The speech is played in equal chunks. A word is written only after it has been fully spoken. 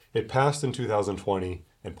It passed in 2020,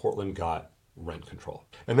 and Portland got rent control.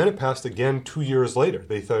 And then it passed again 2 years later.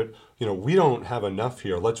 They thought, we don't have enough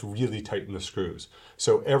here. Let's really tighten the screws.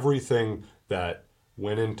 So everything that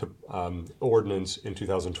went into ordinance in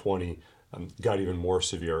 2020 got even more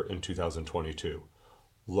severe in 2022.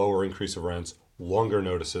 Lower increase of rents, longer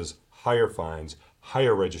notices, higher fines,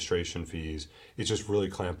 higher registration fees. It just really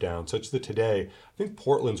clamped down, such that today, I think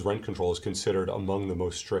Portland's rent control is considered among the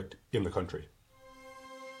most strict in the country.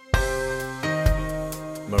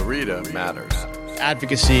 MEREDA Matters.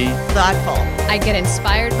 Advocacy. Thoughtful. I get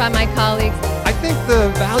inspired by my colleagues. I think the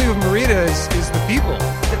value of MEREDA is the people.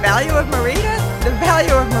 The value of MEREDA? The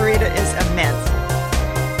value of MEREDA is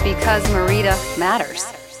immense. Because MEREDA matters.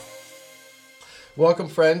 Welcome,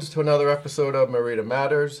 friends, to another episode of MEREDA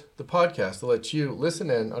Matters, the podcast that lets you listen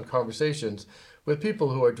in on conversations with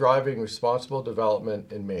people who are driving responsible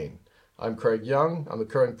development in Maine. I'm Craig Young. I'm the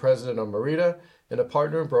current president of MEREDA and a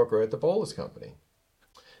partner and broker at the Vogel Company.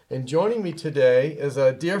 And joining me today is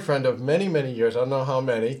a dear friend of many, many years, I don't know how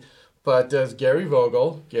many, but is Gary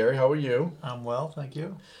Vogel. Gary, how are you? I'm well, thank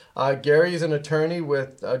you. Gary is an attorney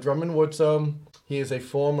with Drummond Woodsum. He is a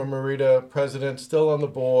former MEREDA president, still on the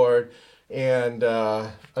board, and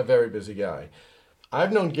a very busy guy.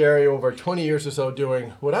 I've known Gary over 20 years or so doing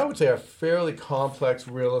what I would say are fairly complex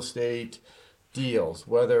real estate deals,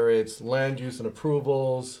 whether it's land use and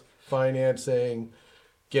approvals, financing,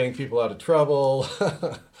 getting people out of trouble.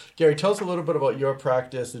 Gary, tell us a little bit about your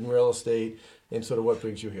practice in real estate and sort of what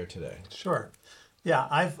brings you here today. Sure. Yeah,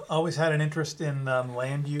 I've always had an interest in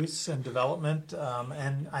land use and development,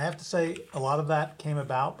 and I have to say a lot of that came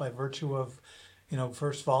about by virtue of,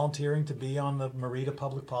 first volunteering to be on the MEREDA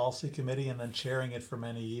Public Policy Committee and then chairing it for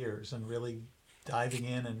many years and really diving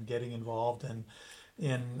in and getting involved in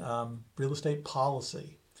real estate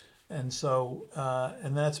policy. And so,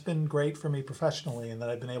 and that's been great for me professionally, and that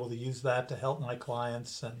I've been able to use that to help my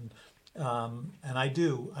clients. And I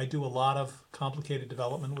do a lot of complicated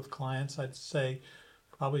development with clients. I'd say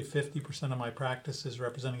probably 50% of my practice is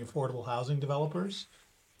representing affordable housing developers.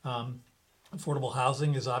 Affordable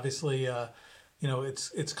housing is obviously,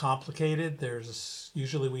 it's complicated.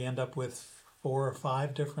 Usually we end up with 4 or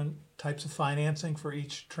 5 different types of financing for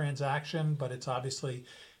each transaction, but it's obviously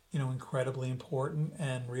incredibly important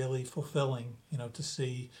and really fulfilling, to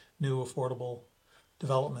see new affordable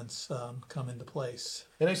developments come into place.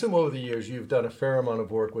 And I assume over the years you've done a fair amount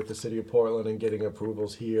of work with the city of Portland and getting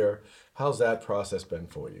approvals here. How's that process been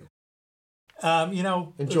for you?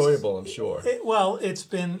 Enjoyable, I'm sure.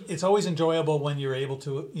 It's always enjoyable when you're able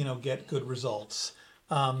to, get good results.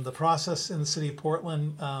 The process in the city of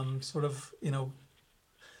Portland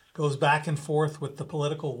goes back and forth with the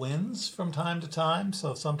political winds from time to time.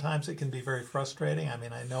 So sometimes it can be very frustrating. I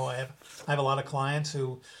mean, I know I have a lot of clients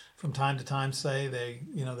who from time to time say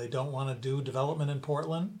they don't want to do development in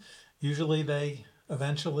Portland. Usually they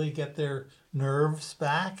eventually get their nerves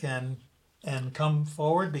back and come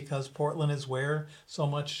forward because Portland is where so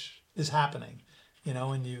much is happening,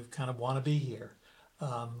 and you kind of want to be here.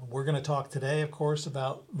 We're going to talk today, of course,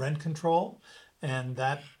 about rent control. And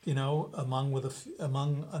that,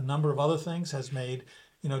 among a number of other things, has made,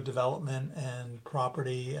 development and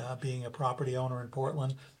property, being a property owner in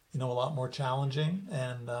Portland, a lot more challenging.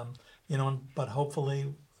 And, but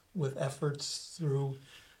hopefully with efforts through,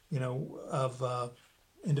 of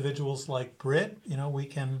individuals like Brit, we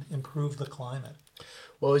can improve the climate.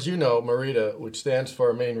 Well, as you know, MEREDA, which stands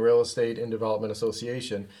for Maine Real Estate and Development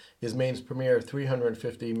Association, is Maine's premier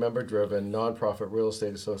 350 member-driven nonprofit real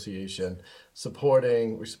estate association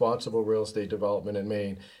supporting responsible real estate development in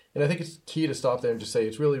Maine. And I think it's key to stop there and just say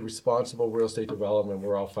it's really responsible real estate development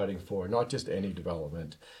we're all fighting for, not just any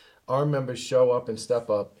development. Our members show up and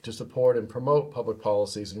step up to support and promote public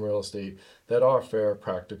policies in real estate that are fair,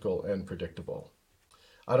 practical, and predictable.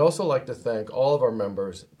 I'd also like to thank all of our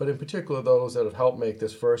members, but in particular those that have helped make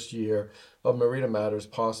this first year of MEREDA Matters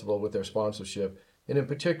possible with their sponsorship, and in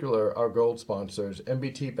particular our gold sponsors,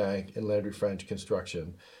 MBT Bank and Landry French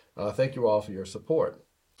Construction. Thank you all for your support.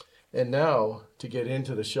 And now, to get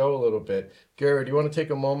into the show a little bit, Gary, do you want to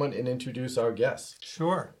take a moment and introduce our guests?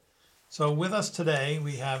 Sure. So with us today,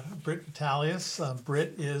 we have Brit Vitalius.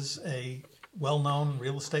 Brit is a well-known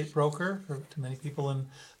real estate broker to many people in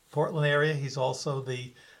Portland area. He's also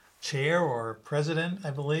the chair or president,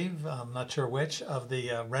 I believe, I'm not sure which, of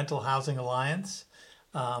the Rental Housing Alliance.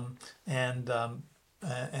 And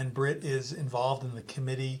Brit is involved in the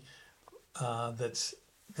committee that's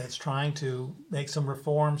trying to make some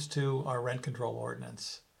reforms to our rent control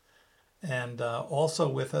ordinance. And also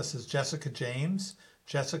with us is Jessica James.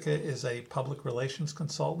 Jessica is a public relations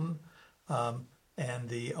consultant and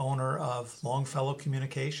the owner of Longfellow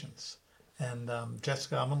Communications. And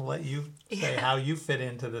Jessica, I'm going to let you say how you fit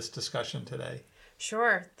into this discussion today.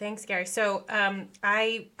 Sure. Thanks, Gary. So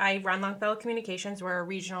I run Longfellow Communications. We're a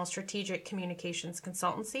regional strategic communications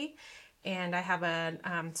consultancy. And I have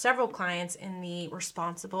several clients in the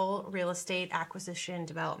responsible real estate acquisition,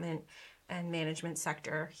 development, and management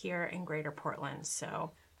sector here in Greater Portland.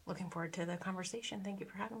 So looking forward to the conversation. Thank you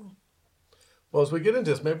for having me. Well, as we get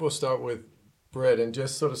into this, maybe we'll start with Brit and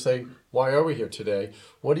just sort of say, why are we here today?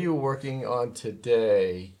 What are you working on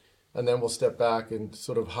today? And then we'll step back and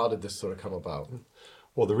sort of how did this sort of come about?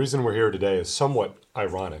 Well, the reason we're here today is somewhat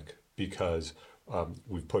ironic because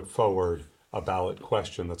we've put forward a ballot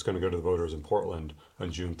question that's going to go to the voters in Portland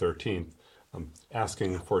on June 13th,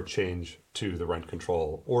 asking for a change to the rent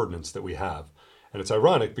control ordinance that we have. And it's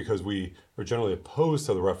ironic because we are generally opposed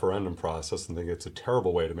to the referendum process and think it's a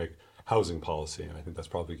terrible way to make housing policy. And I think that's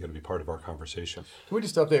probably going to be part of our conversation. Can we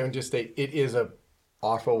just stop there and just state it is an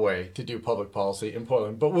awful way to do public policy in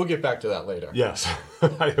Portland, but we'll get back to that later. Yes,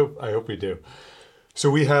 I hope we do. So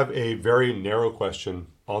we have a very narrow question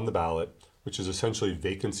on the ballot, which is essentially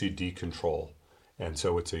vacancy decontrol. And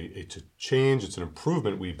so it's a change, it's an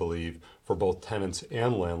improvement, we believe, for both tenants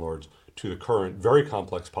and landlords to the current very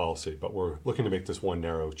complex policy. But we're looking to make this one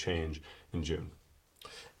narrow change in June.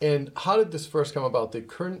 And how did this first come about? The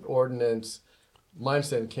current ordinance, my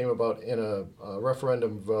understanding, came about in a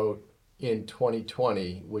referendum vote in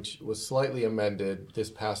 2020, which was slightly amended this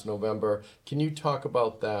past November. Can you talk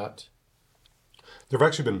about that? There have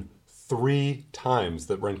actually been 3 times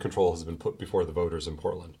that rent control has been put before the voters in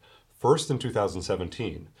Portland. First in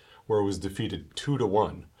 2017, where it was defeated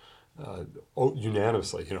 2-1,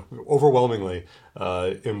 unanimously, overwhelmingly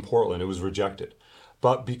in Portland, it was rejected.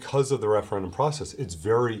 But because of the referendum process, it's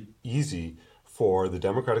very easy for the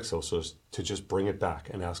Democratic Socialists to just bring it back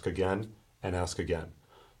and ask again and ask again.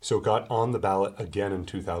 So it got on the ballot again in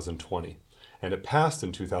 2020. And it passed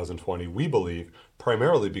in 2020, we believe,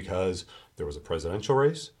 primarily because there was a presidential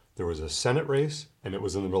race, there was a Senate race, and it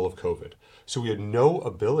was in the middle of COVID. So we had no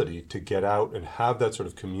ability to get out and have that sort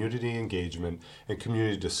of community engagement and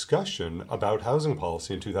community discussion about housing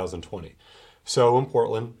policy in 2020. So in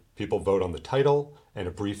Portland, people vote on the title and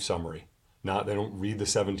a brief summary. They don't read the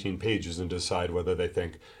 17 pages and decide whether they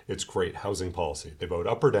think it's great housing policy. They vote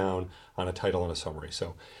up or down on a title and a summary.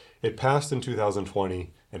 So it passed in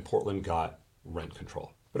 2020 and Portland got rent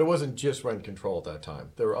control. But it wasn't just rent control at that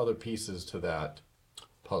time. There were other pieces to that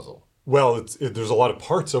puzzle. Well, there's a lot of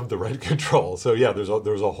parts of the rent control. So yeah, there's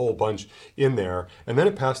a whole bunch in there. And then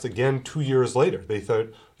it passed again 2 years later. They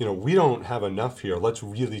thought, we don't have enough here. Let's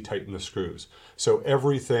really tighten the screws. So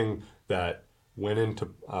everything that went into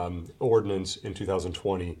ordinance in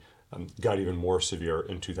 2020 got even more severe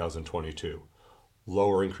in 2022.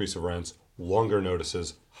 Lower increase of rents, longer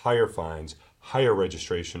notices, higher fines, higher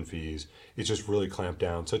registration fees. It's just really clamped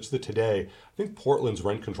down, such that today, I think Portland's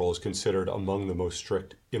rent control is considered among the most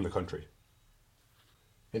strict in the country.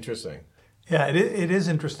 Interesting. Yeah, it is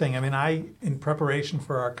interesting. I mean, in preparation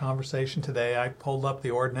for our conversation today, I pulled up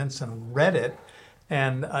the ordinance and read it.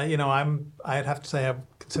 And, I'd have to say I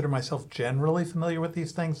consider myself generally familiar with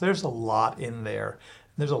these things. There's a lot in there.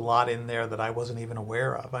 There's a lot in there that I wasn't even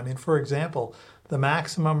aware of. I mean, for example, the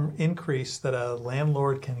maximum increase that a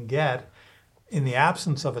landlord can get in the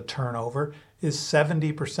absence of a turnover is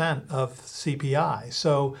 70% of CPI.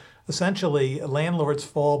 So essentially, landlords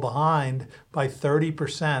fall behind by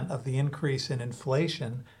 30% of the increase in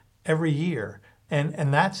inflation every year.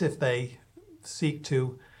 And that's if they seek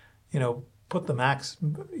to, put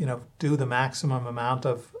the do the maximum amount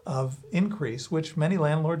of increase, which many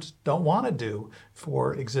landlords don't want to do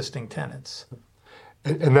for existing tenants.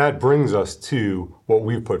 And that brings us to what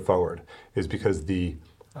we've put forward, is because the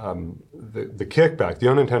kickback,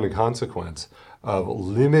 the unintended consequence of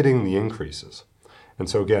limiting the increases. And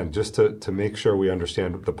so again, just to make sure we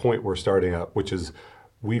understand the point we're starting at, which is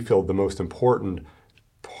we feel the most important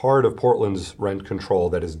part of Portland's rent control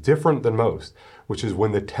that is different than most, which is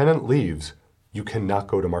when the tenant leaves, you cannot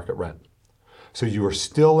go to market rent. So you are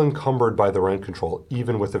still encumbered by the rent control,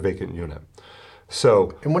 even with a vacant unit.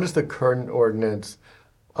 So, and what does the current ordinance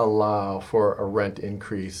allow for a rent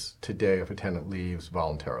increase today if a tenant leaves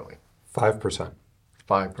voluntarily? 5%.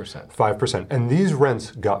 5%. 5%. And these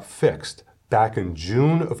rents got fixed back in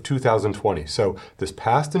June of 2020. So this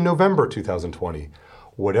passed in November 2020.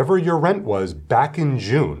 Whatever your rent was back in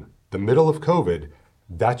June, the middle of COVID,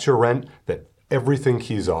 that's your rent that everything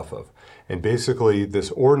keys off of. And basically, this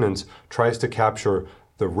ordinance tries to capture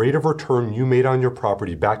the rate of return you made on your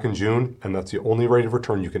property back in June, and that's the only rate of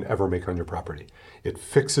return you can ever make on your property. It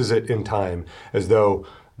fixes it in time as though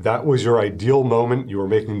That was your ideal moment. You were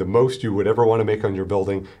making the most you would ever want to make on your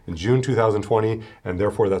building in June 2020, and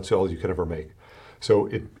therefore that's all you can ever make. So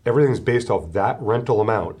everything's based off that rental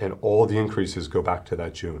amount, and all the increases go back to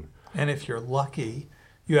that June. And if you're lucky,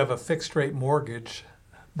 you have a fixed rate mortgage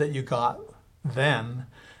that you got then,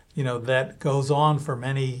 that goes on for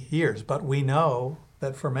many years. But we know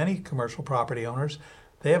that for many commercial property owners,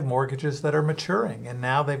 they have mortgages that are maturing, and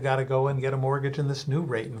now they've got to go and get a mortgage in this new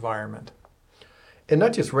rate environment. And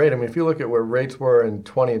not just rate. I mean, if you look at where rates were in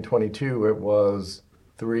 20 and 22, it was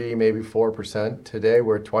 3, maybe 4%. Today,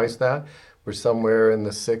 we're twice that. We're somewhere in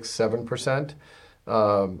the 6-7%.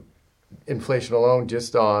 Inflation alone,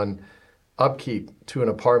 just on upkeep to an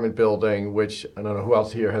apartment building, which I don't know who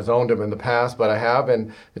else here has owned them in the past, but I have,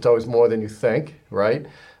 and it's always more than you think, right?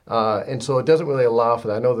 And so it doesn't really allow for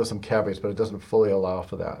that. I know there's some caveats, but it doesn't fully allow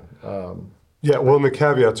for that. Yeah, well, and the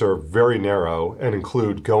caveats are very narrow and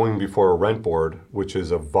include going before a rent board, which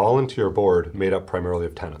is a volunteer board made up primarily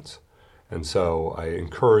of tenants. And so I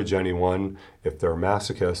encourage anyone, if they're a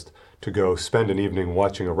masochist, to go spend an evening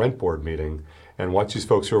watching a rent board meeting and watch these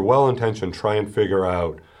folks who are well-intentioned try and figure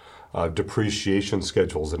out depreciation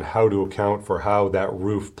schedules and how to account for how that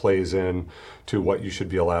roof plays in to what you should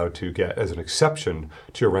be allowed to get as an exception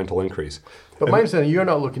to your rental increase. But my understanding, you're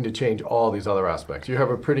not looking to change all these other aspects. You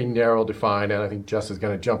have a pretty narrow defined, and I think Jess is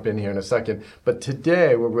going to jump in here in a second. But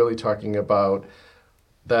today, we're really talking about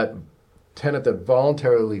that tenant that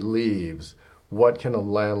voluntarily leaves. What can a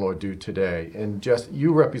landlord do today? And Jess,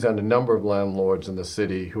 you represent a number of landlords in the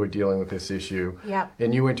city who are dealing with this issue. Yep.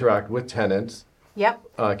 And you interact with tenants. Yep.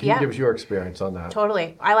 Can you give us your experience on that?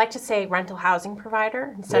 Totally. I like to say rental housing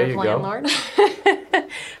provider instead of landlord.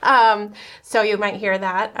 So you might hear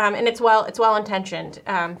that, and it's well intentioned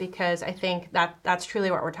because I think that's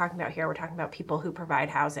truly what we're talking about here. We're talking about people who provide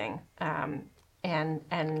housing, and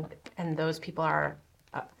those people are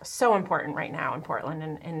so important right now in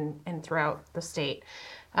Portland and throughout the state.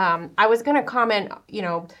 I was going to comment,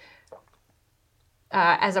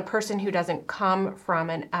 as a person who doesn't come from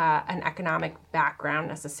an economic background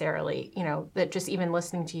necessarily, that just even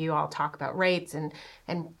listening to you all talk about rates and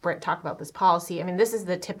Brit talk about this policy. I mean, this is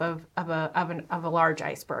the tip of a large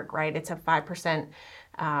iceberg, right? It's a 5%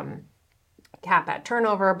 cap at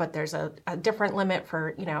turnover, but there's a different limit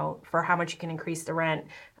for how much you can increase the rent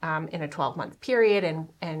in a 12-month period,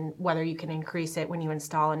 and whether you can increase it when you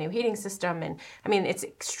install a new heating system. And I mean, it's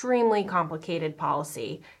extremely complicated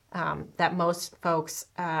policy that most folks,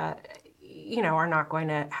 are not going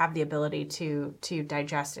to have the ability to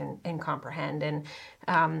digest and comprehend. And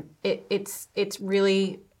it's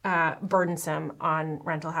really burdensome on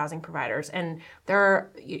rental housing providers. And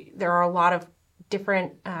there are a lot of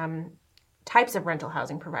different types of rental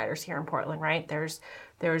housing providers here in Portland, right? There's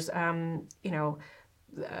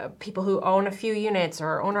people who own a few units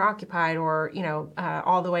or owner occupied, or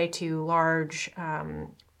all the way to large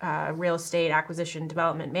real estate acquisition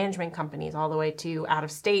development management companies, all the way to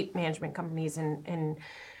out-of-state management companies and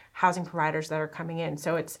housing providers that are coming in.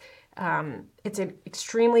 So it's an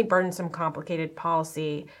extremely burdensome, complicated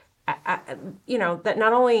policy. That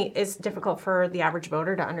not only is difficult for the average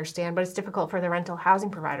voter to understand, but it's difficult for the rental housing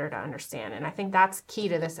provider to understand. And I think that's key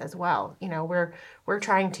to this as well. We're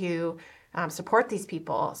trying to support these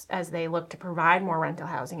people as they look to provide more rental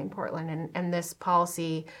housing in Portland, and this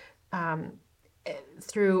policy,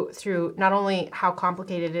 through not only how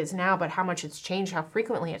complicated it is now, but how much it's changed, how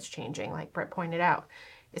frequently it's changing, like Brit pointed out.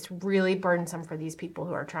 It's really burdensome for these people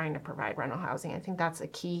who are trying to provide rental housing. I think that's a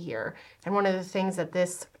key here. And one of the things that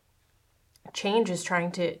this change is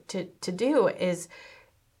trying to do is,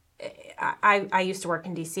 I used to work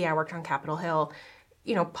in DC. I worked on Capitol Hill.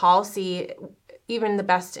 Policy, even the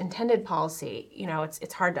best intended policy,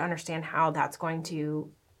 it's hard to understand how that's going to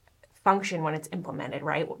function when it's implemented,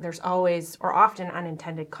 right? There's always or often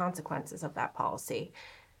unintended consequences of that policy.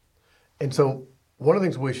 And so one of the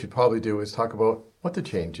things we should probably do is talk about what the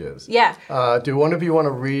change is. Yeah. Do one of you want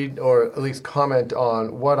to read or at least comment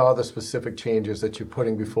on what are the specific changes that you're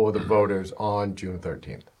putting before the voters on June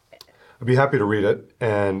 13th? I'd be happy to read it,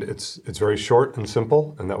 and it's very short and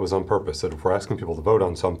simple, and that was on purpose. That if we're asking people to vote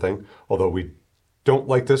on something, although we don't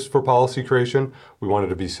like this for policy creation, we want it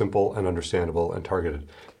to be simple and understandable and targeted.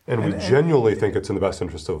 And we genuinely think it's in the best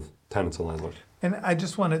interest of tenants and landlords. And I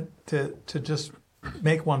just wanted to just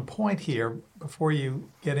make one point here before you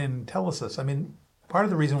get in and tell us this. I mean, part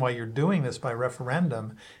of the reason why you're doing this by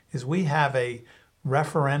referendum is we have a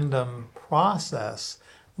referendum process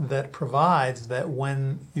that provides that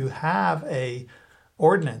when you have a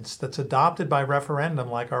ordinance that's adopted by referendum,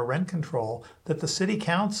 like our rent control, that the city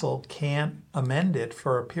council can't amend it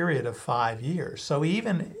for a period of 5 years. So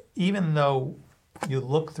even though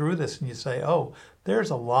look through this and you say, oh,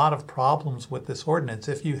 there's a lot of problems with this ordinance.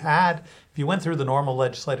 If you went through the normal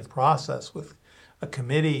legislative process with a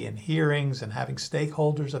committee and hearings and having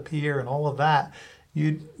stakeholders appear and all of that,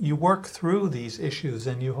 you work through these issues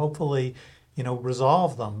and you hopefully,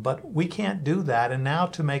 resolve them. But we can't do that. And now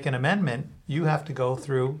to make an amendment, you have to go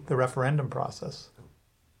through the referendum process.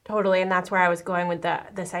 Totally, and that's where I was going with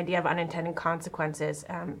this idea of unintended consequences.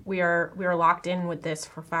 We are locked in with this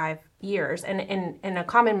for 5 years, and a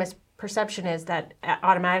common misperception is that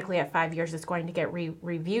automatically at 5 years it's going to get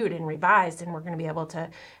reviewed and revised, and we're going to be able to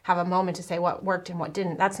have a moment to say what worked and what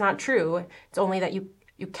didn't. That's not true. It's only that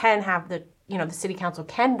you can have the city council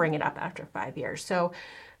can bring it up after 5 years. So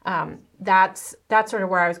that's sort of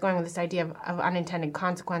where I was going with this idea of unintended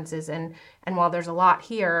consequences. And while there's a lot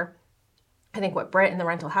here, I think what Brit and the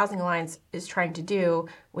Rental Housing Alliance is trying to do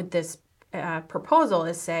with this proposal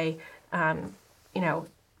is say,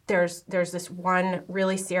 there's this one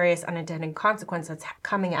really serious unintended consequence that's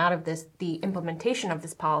coming out of the implementation of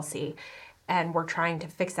this policy, and we're trying to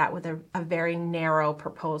fix that with a very narrow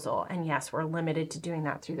proposal. And yes, we're limited to doing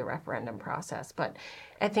that through the referendum process. But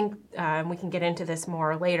I think we can get into this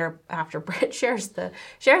more later after Brit shares the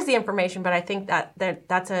information. But I think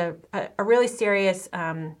that's a really serious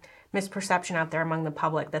misperception out there among the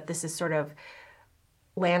public that this is sort of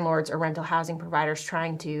landlords or rental housing providers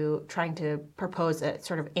trying to propose a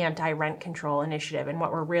sort of anti-rent control initiative. And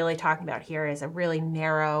what we're really talking about here is a really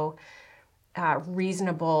narrow,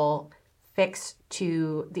 reasonable fix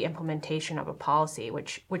to the implementation of a policy,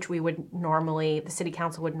 which the city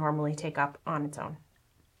council would normally take up on its own.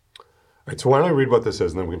 All right, so why don't I read what this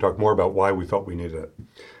is, and then we can talk more about why we felt we needed it.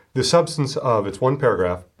 The substance of, it's one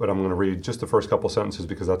paragraph, but I'm going to read just the first couple sentences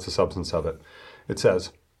because that's the substance of it. It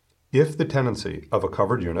says, if the tenancy of a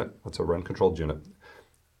covered unit, that's a rent-controlled unit,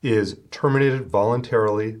 is terminated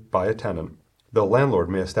voluntarily by a tenant, the landlord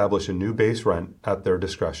may establish a new base rent at their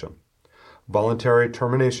discretion. Voluntary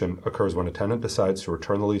termination occurs when a tenant decides to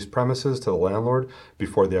return the leased premises to the landlord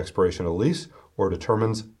before the expiration of the lease or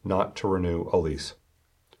determines not to renew a lease.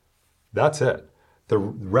 That's it. The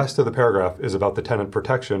rest of the paragraph is about the tenant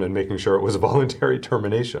protection and making sure it was a voluntary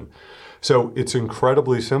termination. So it's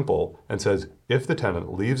incredibly simple and says if the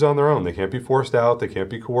tenant leaves on their own, they can't be forced out, they can't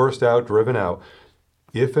be coerced out, driven out.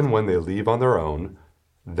 If and when they leave on their own,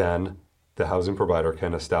 then the housing provider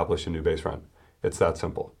can establish a new base rent. It's that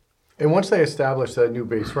simple. And once they establish that new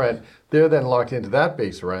base rent, they're then locked into that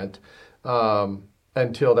base rent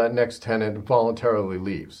until that next tenant voluntarily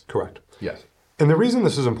leaves. Correct. Yes. And the reason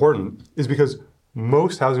this is important is because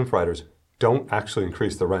most housing providers don't actually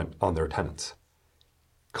increase the rent on their tenants.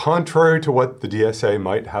 Contrary to what the DSA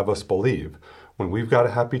might have us believe, when we've got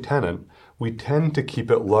a happy tenant, we tend to keep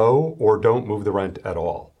it low or don't move the rent at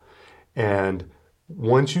all. And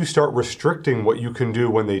once you start restricting what you can do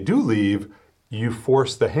when they do leave, you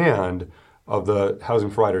force the hand of the housing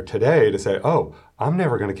provider today to say, oh, I'm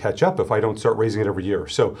never going to catch up if I don't start raising it every year.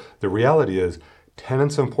 So the reality is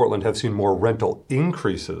tenants in Portland have seen more rental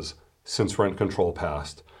increases since rent control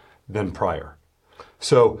passed than prior.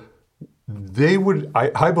 So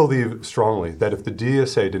I believe strongly that if the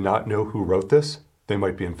DSA did not know who wrote this, they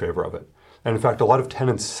might be in favor of it. And in fact, a lot of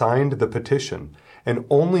tenants signed the petition, and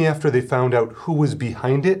only after they found out who was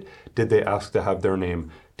behind it did they ask to have their name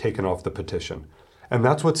taken off the petition. And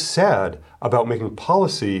that's what's sad about making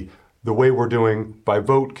policy the way we're doing by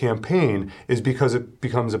vote campaign, is because it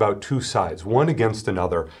becomes about two sides, one against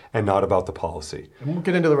another, and not about the policy. And we'll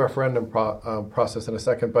get into the referendum process in a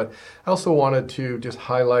second, but I also wanted to just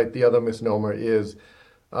highlight the other misnomer is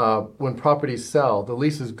when properties sell, the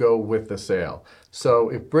leases go with the sale. So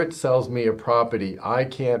if Brit sells me a property, I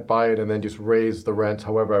can't buy it and then just raise the rents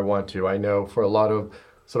however I want to. I know for a lot of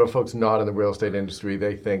sort of folks not in the real estate industry,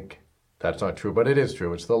 they think that's not true, but it is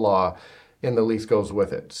true. It's the law, and the lease goes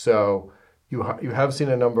with it. So you have seen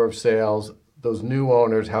a number of sales. Those new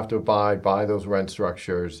owners have to abide by those rent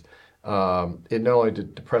structures. It not only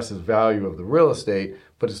depresses value of the real estate,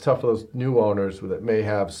 but it's tough for those new owners that may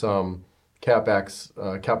have some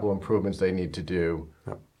CapEx, capital improvements they need to do.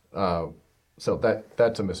 Yep. So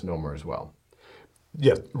that's a misnomer as well.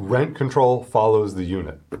 Yes, rent control follows the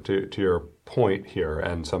unit, to your point here,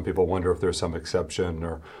 and some people wonder if there's some exception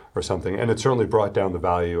or something, and it certainly brought down the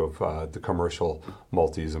value of the commercial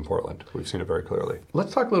multis in Portland. We've seen it very clearly.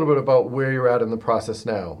 Let's talk a little bit about where you're at in the process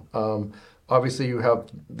now. Obviously, you have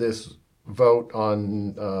this vote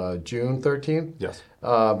on June 13th. Yes.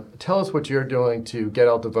 Tell us what you're doing to get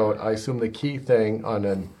out the vote. I assume the key thing on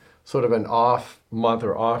an off month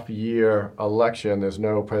or off year election, there's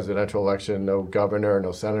no presidential election, no governor,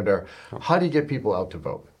 no senator. How do you get people out to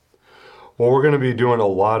vote? Well, we're going to be doing a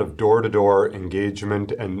lot of door-to-door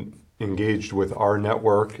engagement and engaged with our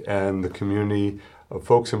network and the community of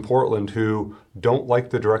folks in Portland who don't like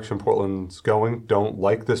the direction Portland's going, don't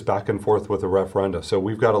like this back and forth with a referenda. So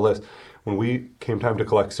we've got a list. When we came time to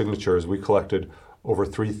collect signatures, we collected over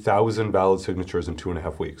 3,000 valid signatures in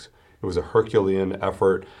 2.5 weeks. It was a Herculean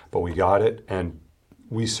effort, but we got it, and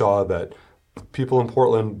we saw that people in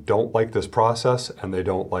Portland don't like this process and they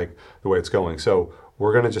don't like the way it's going. So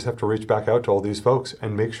we're going to just have to reach back out to all these folks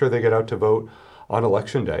and make sure they get out to vote on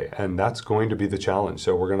election day, and that's going to be the challenge.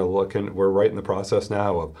 So we're going to look, and we're right in the process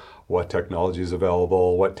now of what technology is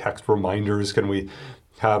available, what text reminders can we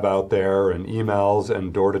have out there, and emails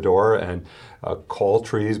and door to door and call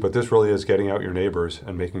trees. But this really is getting out your neighbors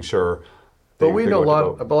and making sure. But we know a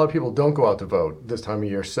lot of people don't go out to vote this time of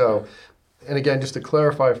year. So, and again, just to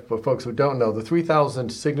clarify for folks who don't know, the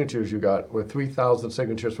 3,000 signatures you got were 3,000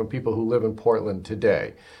 signatures from people who live in Portland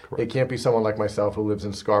today. Correct. It can't be someone like myself who lives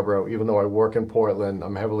in Scarborough. Even though I work in Portland,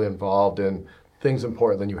 I'm heavily involved in things in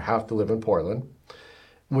Portland. You have to live in Portland.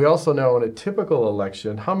 We also know in a typical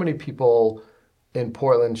election, how many people in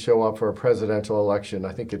Portland show up for a presidential election?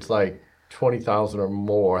 I think it's like 20,000 or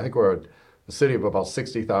more. I think we're a city of about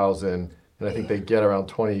 60,000. And I think they get around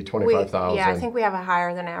 25,000. Yeah, I think we have a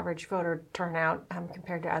higher than average voter turnout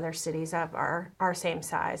compared to other cities of our same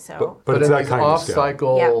size. So, but in it's these that kind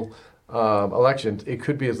off-cycle elections, it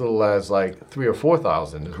could be as little as like 3,000 or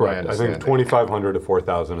 4,000. Correct. I think 2,500 to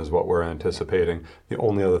 4,000 is what we're anticipating. The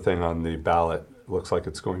only other thing on the ballot looks like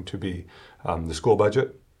it's going to be the school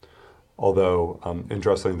budget. Although,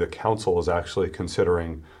 interestingly, the council is actually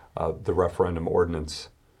considering the referendum ordinance.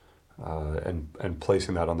 And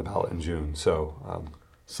placing that on the ballot in June. So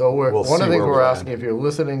one of the things we're asking, if you're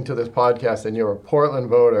listening to this podcast and you're a Portland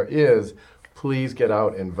voter, is please get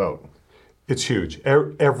out and vote. It's huge.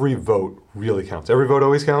 Every vote really counts. Every vote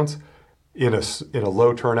always counts. In a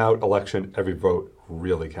low turnout election, every vote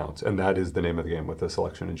really counts. And that is the name of the game with this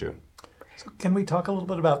election in June. So can we talk a little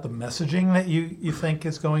bit about the messaging that you think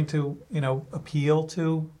is going to, appeal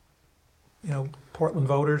to, Portland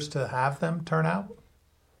voters to have them turn out?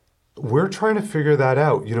 We're trying to figure that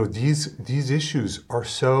out. These issues are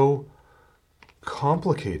so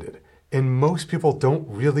complicated, and most people don't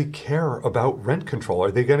really care about rent control.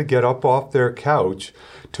 Are they going to get up off their couch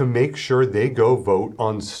to make sure they go vote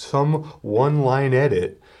on some one-line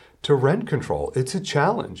edit to rent control? It's a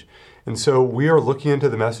challenge. And so we are looking into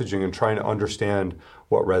the messaging and trying to understand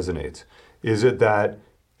what resonates. Is it that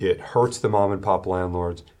it hurts the mom and pop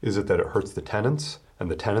landlords? Is it that it hurts the tenants, and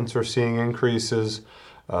the tenants are seeing increases?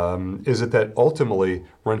 Is it that ultimately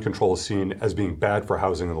rent control is seen as being bad for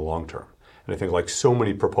housing in the long term? And I think like so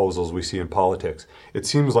many proposals we see in politics, it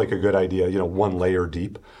seems like a good idea, one layer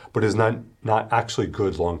deep, but is not actually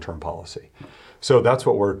good long-term policy. So that's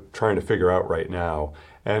what we're trying to figure out right now.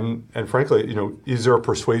 And frankly, is there a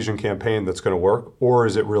persuasion campaign that's going to work, or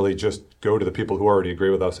is it really just go to the people who already agree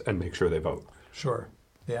with us and make sure they vote? Sure.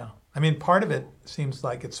 Yeah. I mean, part of it seems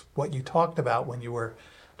like it's what you talked about when you were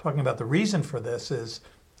talking about the reason for this is,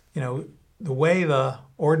 the way the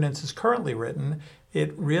ordinance is currently written,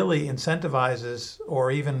 it really incentivizes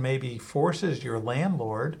or even maybe forces your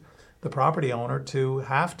landlord, the property owner, to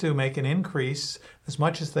have to make an increase as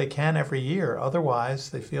much as they can every year. Otherwise,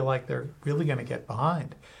 they feel like they're really going to get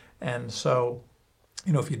behind. And so,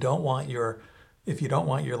 if you don't want your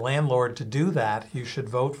landlord to do that, you should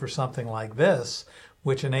vote for something like this,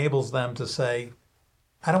 which enables them to say,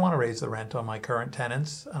 I don't want to raise the rent on my current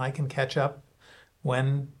tenants, and I can catch up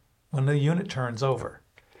when the unit turns over.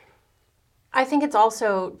 I think it's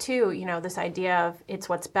also, too, this idea of it's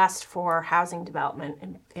what's best for housing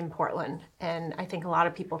development in Portland. And I think a lot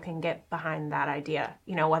of people can get behind that idea.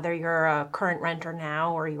 Whether you're a current renter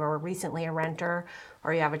now, or you were recently a renter,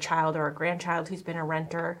 or you have a child or a grandchild who's been a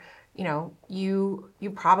renter, you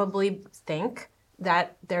probably think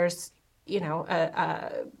that there's,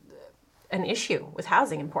 an issue with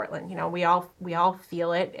housing in Portland. We all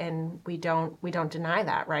feel it, and we don't deny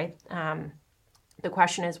that, right? The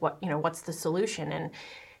question is what's the solution?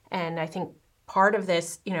 And I think part of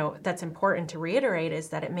this, that's important to reiterate is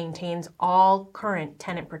that it maintains all current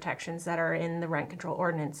tenant protections that are in the rent control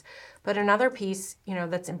ordinance. But another piece,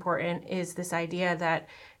 that's important is this idea that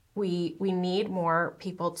we need more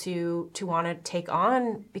people to want to take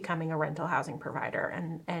on becoming a rental housing provider,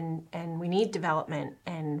 and we need development,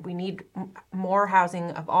 and we need more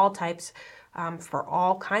housing of all types for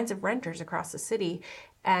all kinds of renters across the city,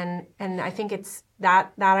 and I think it's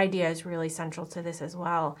that idea is really central to this as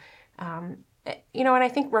well. And I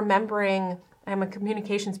think remembering, I'm a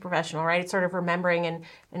communications professional, right? It's sort of remembering,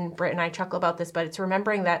 and Brit and I chuckle about this, but it's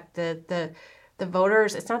remembering that the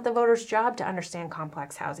it's not the voters' job to understand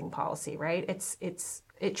complex housing policy, right?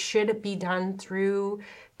 It should be done through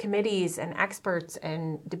committees and experts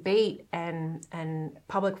and debate and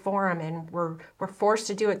public forum, and we're forced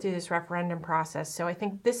to do it through this referendum process. So I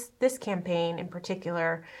think this campaign in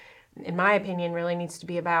particular, in my opinion, really needs to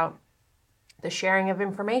be about the sharing of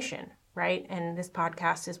information, right? And this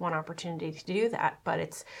podcast is one opportunity to do that, but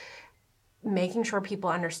it's making sure people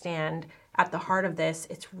understand at the heart of this,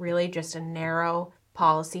 it's really just a narrow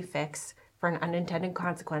policy fix for an unintended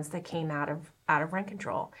consequence that came out of rent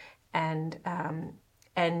control, and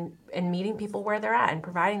meeting people where they're at and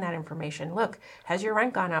providing that information. Look, has your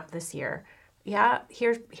rent gone up this year? Yeah,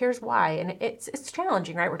 here's why. And it's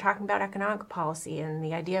challenging, right? We're talking about economic policy and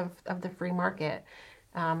the idea of the free market.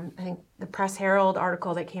 I think the Press Herald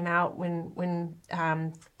article that came out when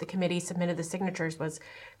the committee submitted the signatures was,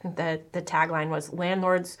 I think the tagline was,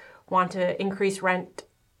 landlords want to increase rent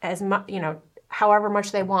as much, however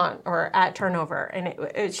much they want or at turnover. And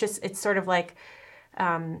it's sort of like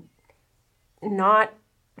not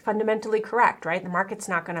fundamentally correct, right? The market's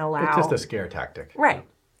not going to allow... It's just a scare tactic. Right.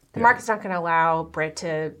 The market's not going to allow Brit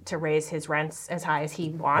to raise his rents as high as he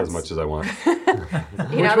wants. As much as I want.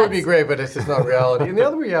 Which would be great, but it's just not reality. And the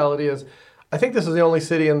other reality is, I think this is the only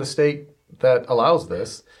city in the state that allows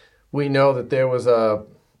this. We know that there was a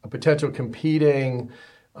potential competing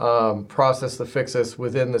process to fix this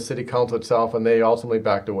within the city council itself, and they ultimately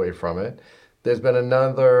backed away from it. There's been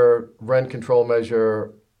another rent control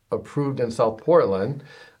measure approved in South Portland,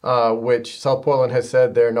 which South Portland has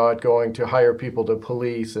said they're not going to hire people to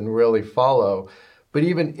police and really follow. But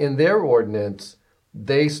even in their ordinance,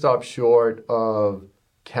 they stopped short of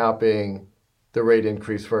capping the rate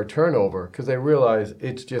increase for a turnover because they realize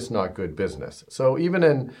it's just not good business. So even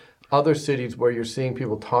in other cities where you're seeing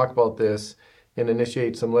people talk about this and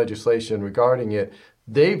initiate some legislation regarding it,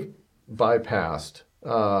 they've bypassed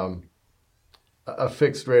a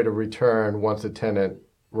fixed rate of return once a tenant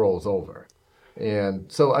rolls over. And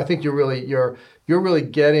so I think you're really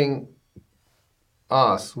getting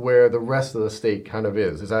us where the rest of the state kind of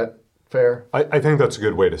is. Is that fair? I think that's a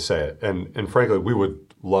good way to say it. And frankly, we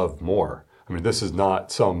would love more. I mean, this is not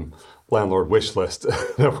some landlord wish list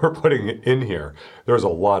that we're putting in here. There's a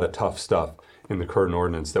lot of tough stuff in the current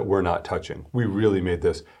ordinance that we're not touching. We really made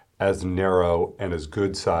this as narrow and as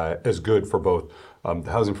good for both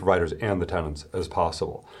the housing providers and the tenants as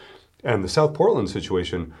possible. And the South Portland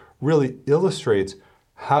situation really illustrates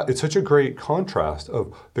how it's such a great contrast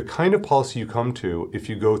of the kind of policy you come to if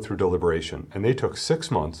you go through deliberation. And they took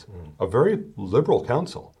 6 months, a very liberal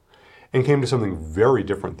council, and came to something very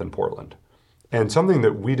different than Portland. And something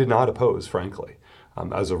that we did not oppose, frankly,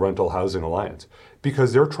 as a rental housing alliance,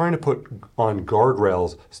 because they're trying to put on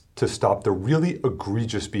guardrails to stop the really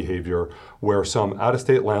egregious behavior where some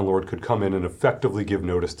out-of-state landlord could come in and effectively give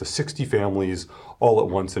notice to 60 families all at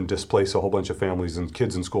once and displace a whole bunch of families and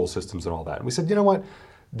kids in school systems and all that. And we said, you know what?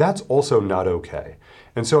 That's also not okay.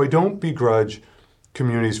 And so I don't begrudge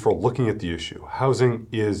communities for looking at the issue. Housing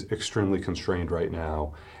is extremely constrained right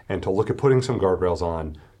now, and to look at putting some guardrails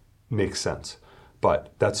on makes sense.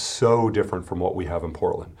 But that's so different from what we have in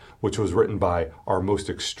Portland, which was written by our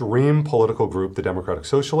most extreme political group, the Democratic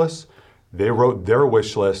Socialists. They wrote their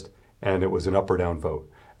wish list, and it was an up or down vote.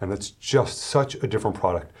 And that's just such a different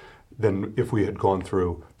product than if we had gone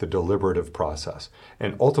through the deliberative process.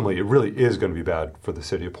 And ultimately, it really is going to be bad for the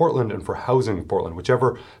city of Portland and for housing in Portland.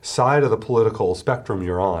 Whichever side of the political spectrum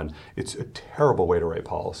you're on, it's a terrible way to write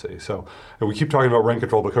policy. So, and we keep talking about rent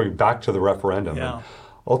control, but coming back to the referendum. Yeah.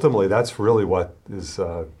 Ultimately, that's really what has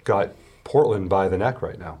got Portland by the neck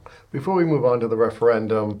right now. Before we move on to the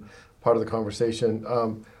referendum part of the conversation,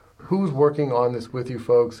 who's working on this with you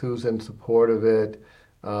folks? Who's in support of it?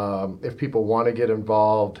 If people want to get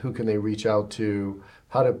involved, who can they reach out to?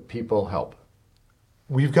 How do people help?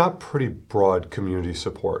 We've got pretty broad community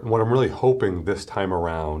support. And what I'm really hoping this time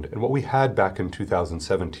around, and what we had back in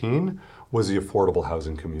 2017, was the affordable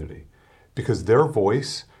housing community. Because their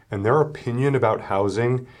voice and their opinion about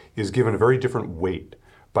housing is given a very different weight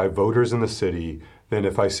by voters in the city than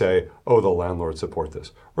if I say, oh, the landlords support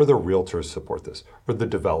this, or the realtors support this, or the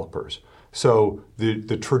developers. So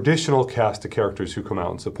the traditional cast of characters who come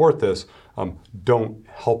out and support this don't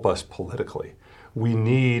help us politically. We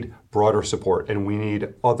need broader support, and we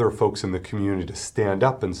need other folks in the community to stand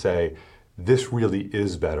up and say, this really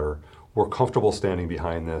is better. We're comfortable standing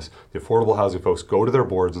behind this. The affordable housing folks go to their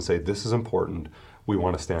boards and say, this is important. We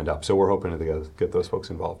want to stand up. So we're hoping to get those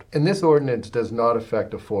folks involved. And this ordinance does not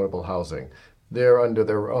affect affordable housing. They're under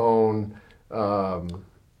their own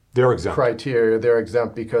They're exempt. criteria. They're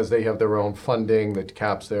exempt because they have their own funding that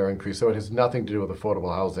caps their increase. So it has nothing to do with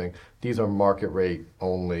affordable housing. These are market rate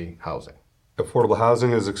only housing. Affordable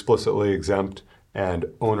housing is explicitly exempt, and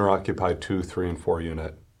owner-occupied 2, 3, and 4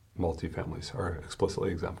 unit multifamilies are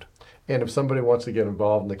explicitly exempt. And if somebody wants to get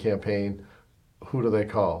involved in the campaign, who do they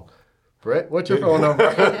call? Brit, what's your phone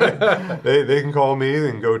number? They can call me.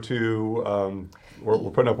 They can go to,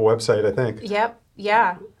 we're putting up a website, I think. Yep.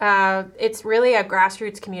 Yeah. It's really a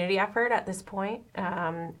grassroots community effort at this point.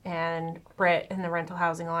 And Brit and the Rental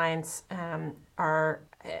Housing Alliance and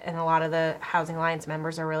a lot of the Housing Alliance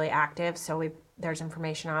members are really active. So there's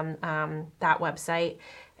information on that website,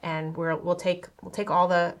 and we'll take all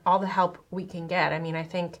the help we can get. I mean, I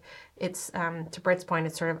think it's to Brit's point,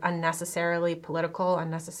 it's sort of unnecessarily political,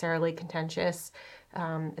 unnecessarily contentious.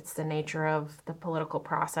 It's the nature of the political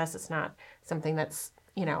process. It's not something that's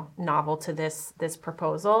novel to this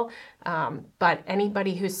proposal. But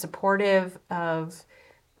anybody who's supportive of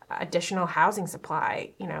additional housing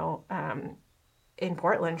supply, in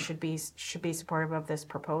Portland should be supportive of this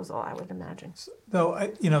proposal, I would imagine. Though,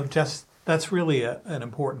 that's really an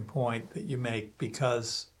important point that you make,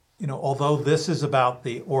 because, although this is about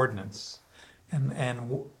the ordinance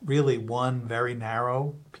and really one very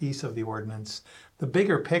narrow piece of the ordinance, the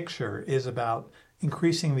bigger picture is about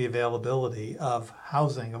increasing the availability of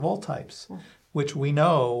housing of all types, which we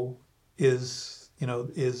know is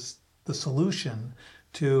the solution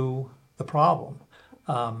to the problem.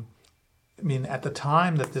 I mean, at the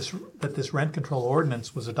time that this rent control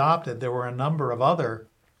ordinance was adopted, there were a number of other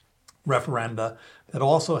referenda that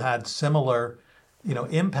also had similar,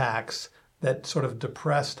 impacts that sort of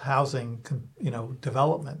depressed housing,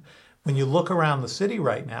 development. When you look around the city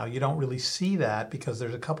right now, you don't really see that because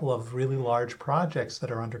there's a couple of really large projects that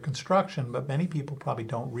are under construction, but many people probably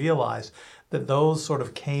don't realize that those sort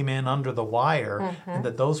of came in under the wire, and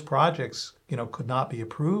that those projects, could not be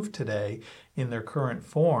approved today in their current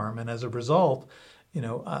form. And as a result,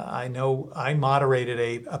 I know I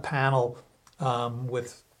moderated a panel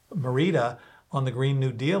with MEREDA on the Green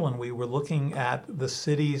New Deal, and we were looking at the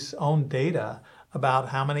city's own data about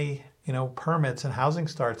how many permits and housing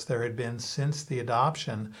starts there had been since the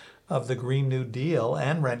adoption of the Green New Deal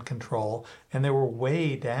and rent control, and they were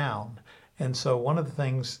way down. And so one of the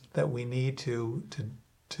things that we need to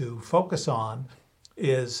focus on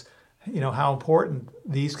is, how important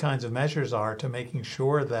these kinds of measures are to making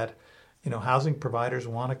sure that, housing providers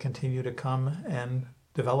want to continue to come and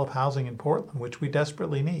develop housing in Portland, which we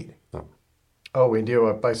desperately need. Oh, we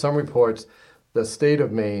do. By some reports, the state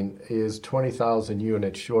of Maine is 20,000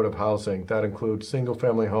 units short of housing. That includes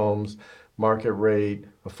single-family homes, market rate,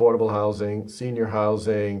 affordable housing, senior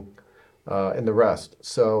housing, and the rest.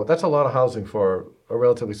 So that's a lot of housing for a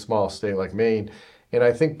relatively small state like Maine. And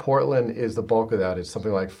I think Portland is the bulk of that. It's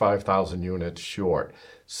something like 5,000 units short.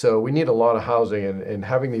 So we need a lot of housing, and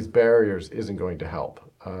having these barriers isn't going to help.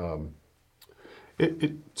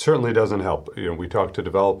 It certainly doesn't help. We talk to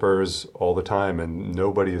developers all the time, and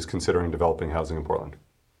nobody is considering developing housing in Portland.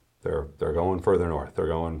 They're going further north. They're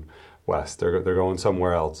going west. They're going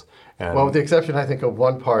somewhere else. And well, with the exception, I think, of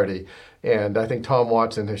one party, and I think Tom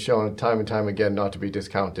Watson has shown time and time again not to be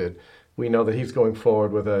discounted. We know that he's going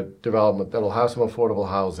forward with a development that'll have some affordable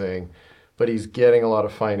housing, but he's getting a lot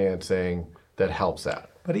of financing that helps that.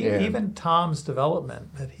 But even Tom's development,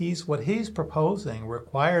 what he's proposing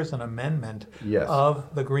requires an amendment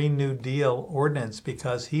of the Green New Deal ordinance,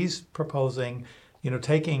 because he's proposing,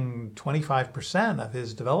 taking 25% of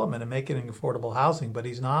his development and making it affordable housing, but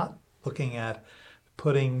he's not looking at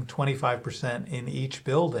putting 25% in each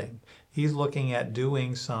building. He's looking at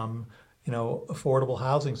doing some, affordable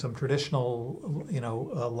housing, some traditional,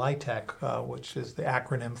 LIHTC, which is the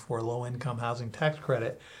acronym for Low Income Housing Tax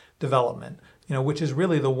Credit development, which is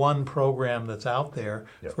really the one program that's out there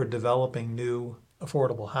for developing new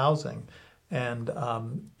affordable housing. And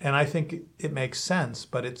I think it makes sense,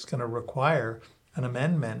 but it's going to require an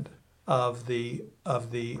amendment of the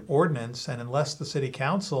ordinance. And unless the city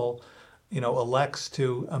council, elects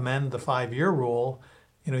to amend the 5-year rule,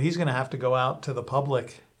 he's going to have to go out to the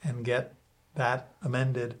public and get that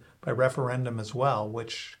amended by referendum as well,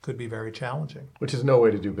 which could be very challenging. Which is no way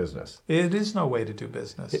to do business. It is no way to do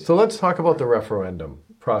business. So let's talk about the referendum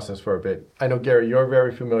process for a bit. I know, Gary, you're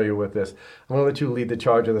very familiar with this. I'm going to let you lead the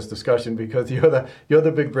charge in this discussion because you're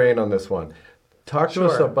the big brain on this one. Talk to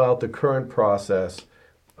us about the current process,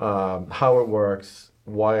 how it works,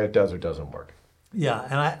 why it does or doesn't work.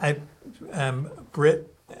 Yeah, and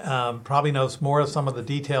Brit probably knows more of some of the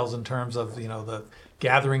details in terms of the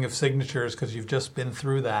gathering of signatures, because you've just been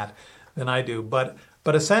through that, than I do. But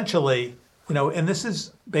essentially, and this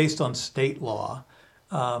is based on state law.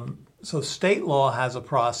 So state law has a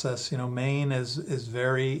process. Maine is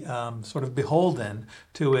very sort of beholden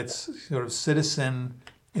to its sort of citizen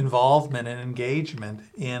involvement and engagement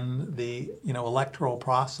in the electoral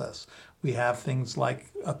process. We have things like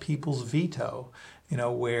a people's veto,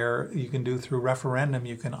 where you can do through referendum,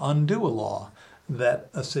 you can undo a law that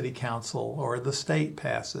a city council or the state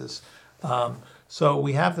passes. So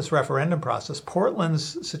we have this referendum process.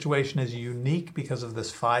 Portland's situation is unique because of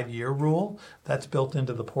this 5-year rule that's built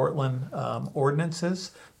into the Portland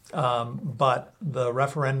ordinances. But the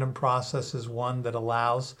referendum process is one that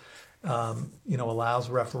allows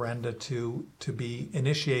referenda to be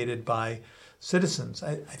initiated by citizens.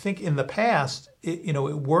 I think in the past, it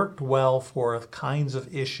worked well for kinds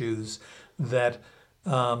of issues that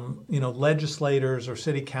legislators or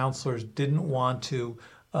city councilors didn't want to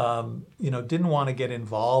get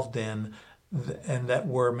involved in, and that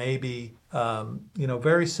were maybe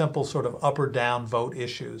very simple sort of up or down vote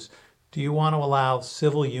issues. Do you want to allow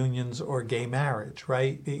civil unions or gay marriage,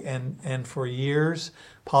 right? And for years,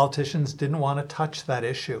 politicians didn't want to touch that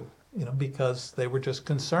issue, because they were just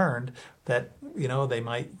concerned that they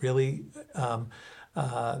might really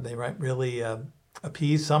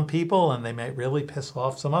appease some people and they might really piss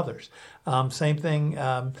off some others. Same thing.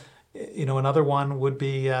 Another one would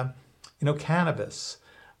be, cannabis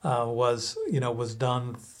was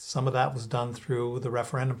done. Some of that was done through the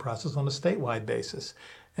referendum process on a statewide basis.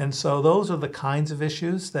 And so those are the kinds of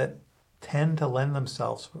issues that tend to lend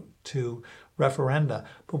themselves to referenda.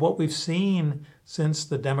 But what we've seen since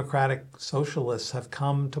the Democratic Socialists have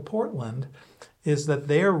come to Portland is that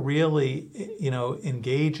they're really,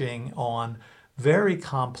 engaging on very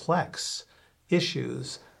complex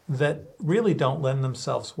issues that really don't lend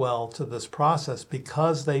themselves well to this process,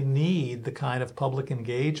 because they need the kind of public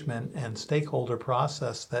engagement and stakeholder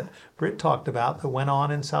process that Brit talked about that went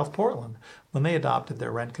on in South Portland when they adopted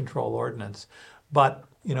their rent control ordinance. But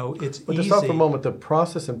it's But easy. to stop for a moment, the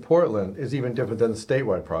process in Portland is even different than the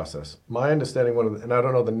statewide process. My understanding, and I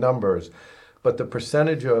don't know the numbers, but the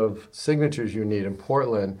percentage of signatures you need in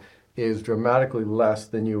Portland is dramatically less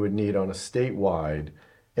than you would need on a statewide.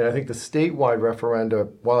 And I think the statewide referenda,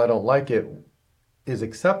 while I don't like it, is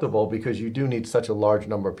acceptable because you do need such a large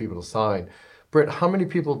number of people to sign. Britt, how many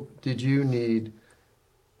people did you need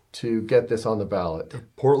to get this on the ballot?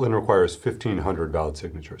 Portland requires 1,500 valid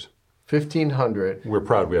signatures. 1,500. We're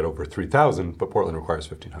proud we had over 3,000, but Portland requires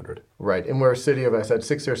 1,500. Right, and we're a city of, I said,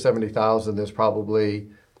 60 or 70,000. There's probably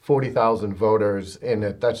 40,000 voters, and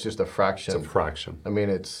that's just a fraction. It's a fraction. I mean,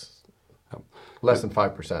 it's less than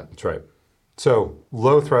 5%. That's right. So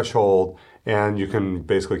low threshold, and you can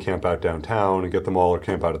basically camp out downtown and get them all, or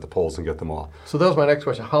camp out at the polls and get them all. So that was my next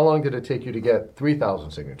question. How long did it take you to get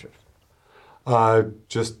 3,000 signatures?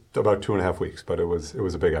 Just about 2.5 weeks, but it was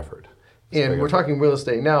a big effort. And we're talking real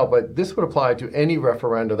estate now, but this would apply to any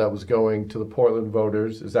referenda that was going to the Portland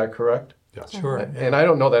voters. Is that correct? Yes. Sure. And I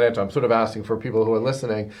don't know that answer. I'm sort of asking for people who are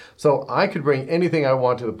listening. So I could bring anything I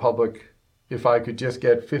want to the public if I could just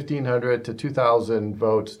get 1,500 to 2,000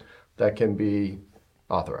 votes that can be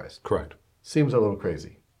authorized. Correct. Seems a little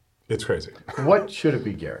crazy. It's crazy. What should it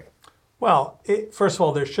be, Gary? Well, first of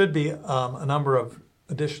all, there should be a number of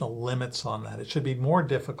additional limits on that. It should be more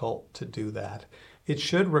difficult to do that. It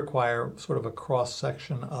should require sort of a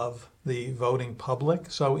cross-section of the voting public.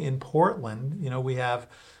 So in Portland, we have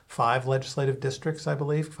 5 legislative districts, I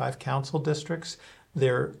believe, 5 council districts.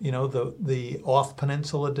 They're, the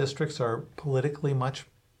off-peninsula districts are politically much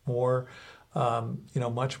more,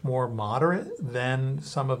 much more moderate than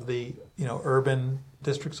some of the, urban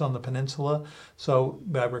districts on the peninsula. So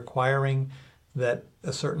by requiring that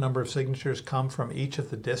a certain number of signatures come from each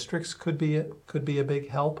of the districts could be a big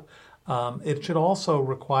help. It should also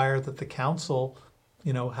require that the council,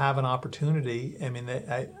 have an opportunity. I mean,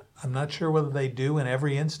 I'm not sure whether they do in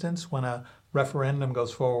every instance when a referendum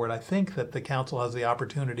goes forward. I think that the council has the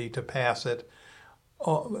opportunity to pass it.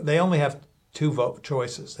 They only have 2 vote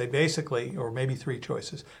choices. They basically, or maybe 3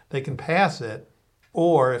 choices. They can pass it,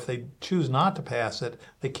 or if they choose not to pass it,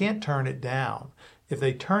 they can't turn it down. If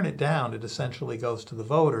they turn it down, it essentially goes to the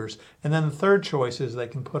voters. And then the third choice is they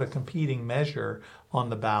can put a competing measure on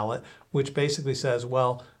the ballot, which basically says,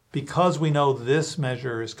 well, because we know this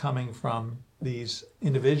measure is coming from these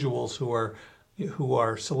individuals who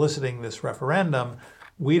are soliciting this referendum,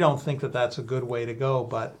 we don't think that that's a good way to go,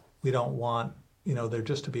 but we don't want, there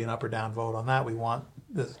just to be an up or down vote on that. We want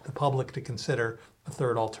the public to consider a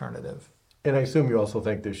third alternative. And I assume you also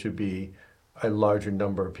think there should be a larger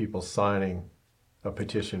number of people signing a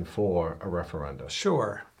petition for a referendum.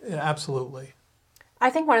 Sure, yeah, absolutely.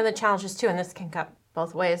 I think one of the challenges too, and this can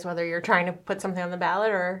both ways, whether you're trying to put something on the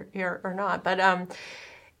ballot or not. But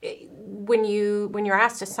when you're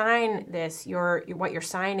asked to sign this, what you're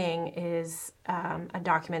signing is a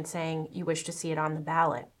document saying you wish to see it on the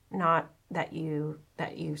ballot, not that you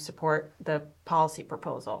support the policy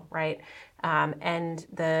proposal, right? And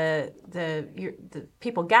the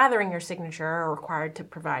people gathering your signature are required to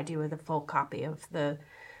provide you with a full copy of the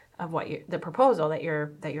proposal that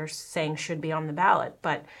you're saying should be on the ballot.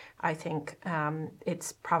 But I think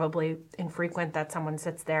it's probably infrequent that someone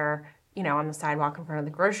sits there, on the sidewalk in front of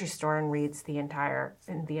the grocery store and reads the entire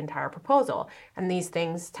proposal. And these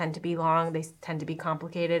things tend to be long, they tend to be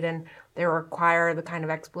complicated, and they require the kind of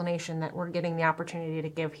explanation that we're getting the opportunity to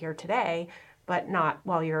give here today, but not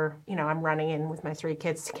while you're, I'm running in with my 3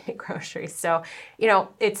 kids to get groceries. So,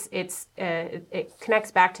 it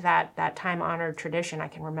connects back to that time-honored tradition. I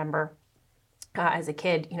can remember as a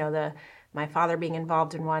kid, my father being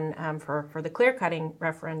involved in one for the clear-cutting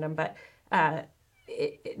referendum, but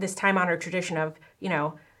this time-honored tradition of,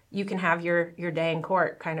 you can have your day in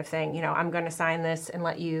court kind of thing. I'm going to sign this and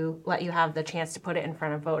let you have the chance to put it in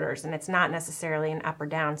front of voters. And it's not necessarily an up or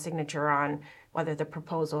down signature on whether the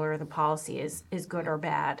proposal or the policy is good or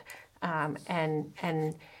bad.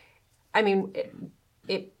 And I mean,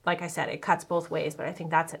 it like I said, it cuts both ways. But I think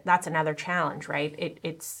that's another challenge, right?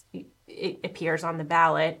 It appears on the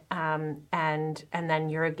ballot, and then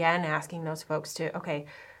you're again asking those folks to, okay,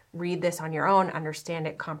 read this on your own, understand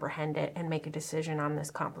it, comprehend it, and make a decision on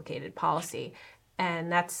this complicated policy.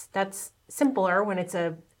 And that's simpler when it's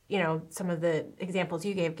some of the examples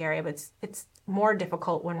you gave, Gary, but it's more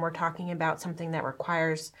difficult when we're talking about something that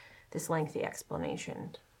requires this lengthy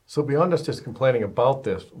explanation. So beyond us just complaining about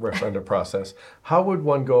this referendum process, how would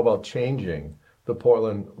one go about changing the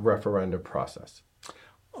Portland referendum process?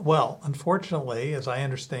 Well, unfortunately, as I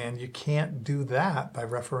understand, you can't do that by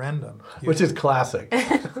referendum. Which is classic.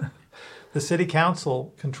 The city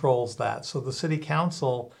council controls that. So the city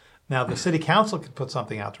council can put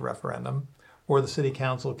something out to referendum, or the city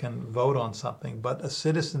council can vote on something, but a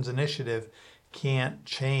citizen's initiative can't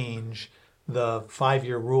change the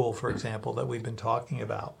 5-year rule, for example, that we've been talking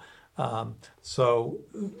about. But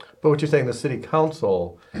what you're saying, the city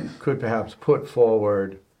council could perhaps put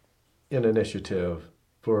forward an initiative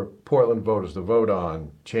for Portland voters to vote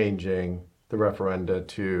on changing the referenda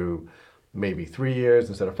to maybe 3 years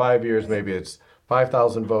instead of 5 years. Maybe it's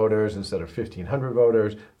 5,000 voters instead of 1,500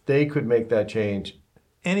 voters. They could make that change.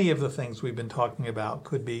 Any of the things we've been talking about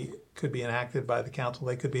could be enacted by the council.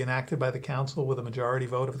 They could be enacted by the council with a majority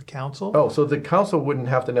vote of the council. Oh, so the council wouldn't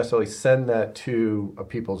have to necessarily send that to a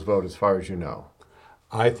people's vote, as far as you know.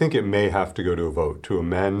 I think it may have to go to a vote to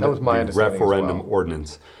amend the referendum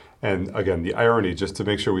ordinance. And again, the irony, just to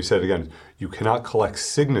make sure we said it again, you cannot collect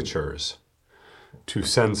signatures to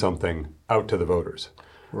send something out to the voters.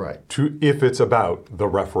 Right. If it's about the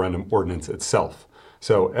referendum ordinance itself.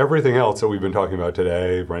 So everything else that we've been talking about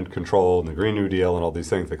today, rent control and the Green New Deal and all these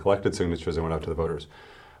things, they collected signatures and went out to the voters.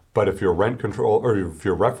 But if your rent control or if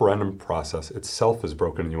your referendum process itself is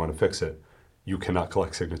broken and you want to fix it, you cannot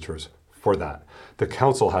collect signatures for that. The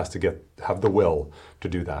council has to have the will to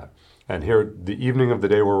do that. And here, the evening of the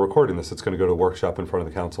day we're recording this, it's going to go to a workshop in front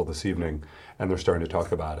of the council this evening, and they're starting to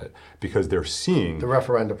talk about it because they're seeing the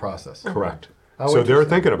referendum process. Correct. So they're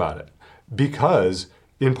thinking about it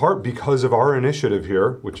in part because of our initiative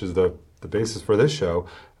here, which is the basis for this show,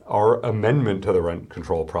 our amendment to the rent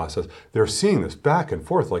control process. They're seeing this back and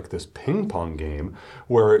forth like this ping pong game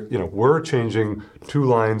where we're changing 2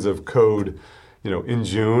 lines of code in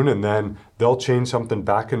June, and then they'll change something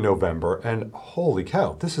back in November. And holy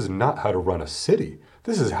cow, this is not how to run a city.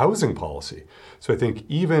 This is housing policy. So I think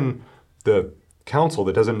even the council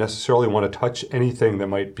that doesn't necessarily want to touch anything that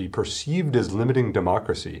might be perceived as limiting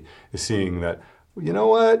democracy is seeing that, you know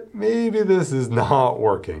what, maybe this is not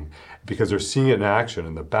working, because they're seeing it in action,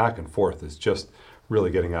 and the back and forth is just really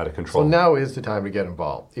getting out of control. So now is the time to get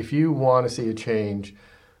involved. If you want to see a change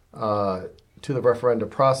to the referendum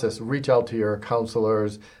process, reach out to your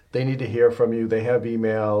counselors. They need to hear from you. They have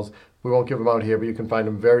emails. We won't give them out here, but you can find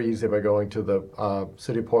them very easily by going to the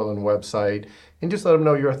City of Portland website and just let them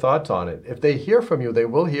know your thoughts on it. If they hear from you, they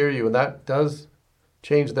will hear you, and that does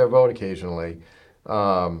change their vote occasionally.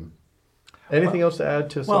 Anything else to add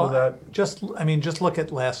to some of that? Just look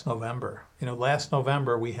at last November. Last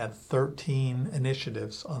November we had 13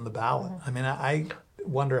 initiatives on the ballot. I mean, I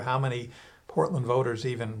wonder how many Portland voters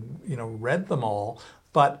even read them all,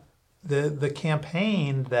 but the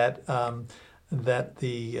campaign that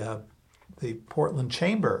the Portland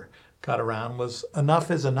Chamber got around was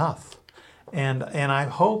enough is enough, And I'm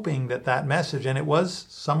hoping that message, and it was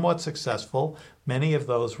somewhat successful, many of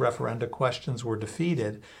those referenda questions were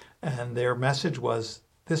defeated, and their message was,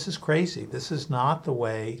 this is crazy. This is not the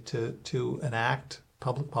way to enact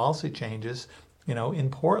public policy changes, in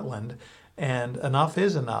Portland, and enough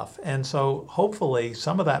is enough. And so hopefully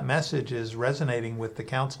some of that message is resonating with the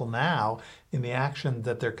council now in the action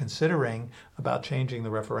that they're considering about changing the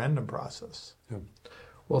referendum process. Yeah.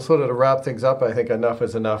 Well, sort of to wrap things up, I think enough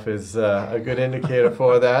is a good indicator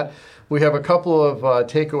for that. We have a couple of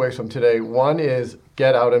takeaways from today. One is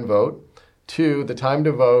get out and vote. 2, the time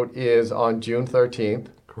to vote is on June 13th.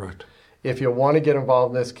 Correct. If you want to get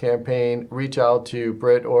involved in this campaign, reach out to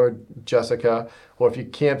Brit or Jessica, or if you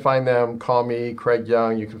can't find them, call me, Craig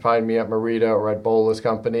Young. You can find me at MEREDA or at Bowler's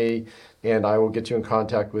Company, and I will get you in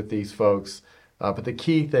contact with these folks. But the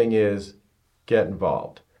key thing is get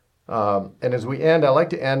involved. And as we end, I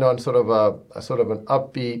like to end on sort of an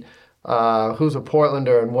upbeat, who's a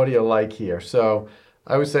Portlander and what do you like here? So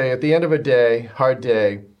I would say at the end of a day, hard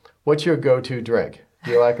day, what's your go-to drink? Do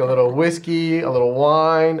you like a little whiskey, a little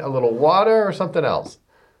wine, a little water, or something else?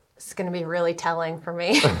 It's going to be really telling for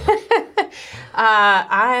me.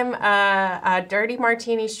 I'm a dirty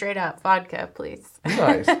martini straight up. Vodka, please.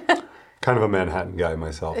 Nice. Kind of a Manhattan guy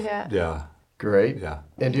myself. Yeah. Great. Yeah.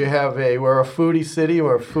 And do you have we're a foodie city,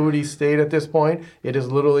 we're a foodie state at this point. It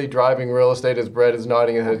is literally driving real estate, as Brett is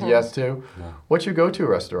nodding his head yes to. Yeah. What's your go-to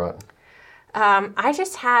restaurant? I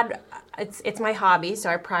just had, it's my hobby, so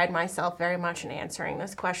I pride myself very much in answering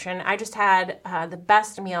this question. I just had the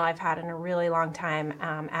best meal I've had in a really long time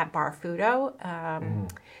at Bar Fudo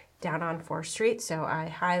down on 4th Street, so I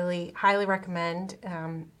highly, highly recommend.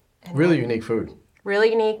 Really unique food.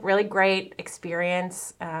 Really unique, really great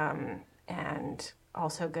experience, and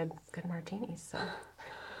also good martinis. So.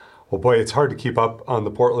 Well, boy, it's hard to keep up on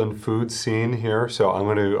the Portland food scene here, so I'm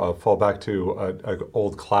going to fall back to an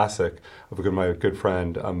old classic of my good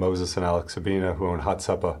friend Moses and Alex Sabina, who own Hot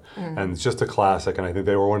Suppa, and it's just a classic, and I think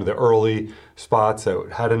they were one of the early spots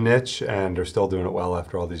that had a niche and are still doing it well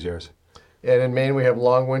after all these years. And in Maine, we have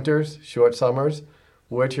long winters, short summers.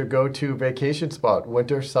 What's your go-to vacation spot?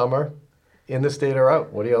 Winter, summer, in the state or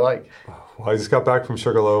out? What do you like? Well, I just got back from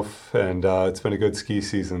Sugarloaf, and it's been a good ski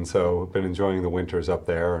season, so I've been enjoying the winters up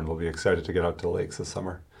there, and we'll be excited to get out to the lakes this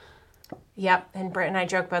summer. Yep, and Britt and I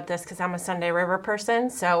joke about this because I'm a Sunday River person,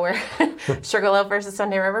 so we're Sugarloaf versus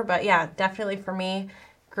Sunday River. But yeah, definitely for me,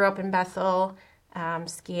 grew up in Bethel,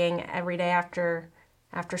 skiing every day after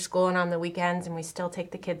school and on the weekends, and we still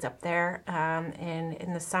take the kids up there. And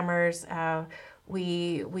in the summers,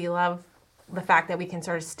 we love the fact that we can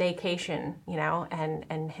sort of staycation,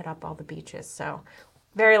 and hit up all the beaches. So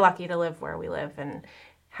very lucky to live where we live, and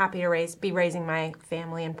happy to be raising my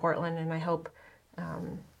family in Portland. And I hope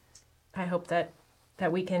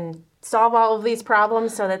that we can solve all of these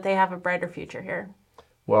problems so that they have a brighter future here.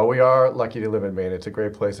 Well, we are lucky to live in Maine. It's a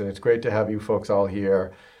great place, and it's great to have you folks all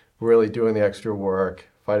here, really doing the extra work,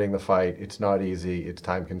 fighting the fight. It's not easy. It's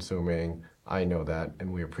time consuming. I know that,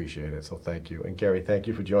 and we appreciate it, so thank you. And Gary, thank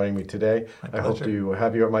you for joining me today. I hope to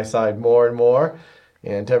have you at my side more and more.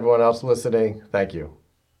 And to everyone else listening, thank you.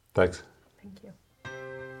 Thanks. Thank you.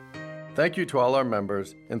 Thank you to all our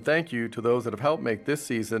members, and thank you to those that have helped make this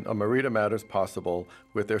season of MEREDA Matters possible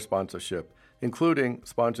with their sponsorship, including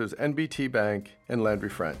sponsors NBT Bank and Landry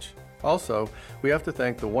French. Also, we have to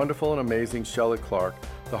thank the wonderful and amazing Shelley Clark,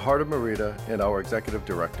 the heart of MEREDA, and our executive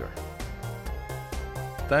director.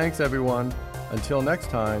 Thanks, everyone. Until next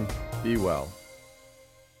time, be well.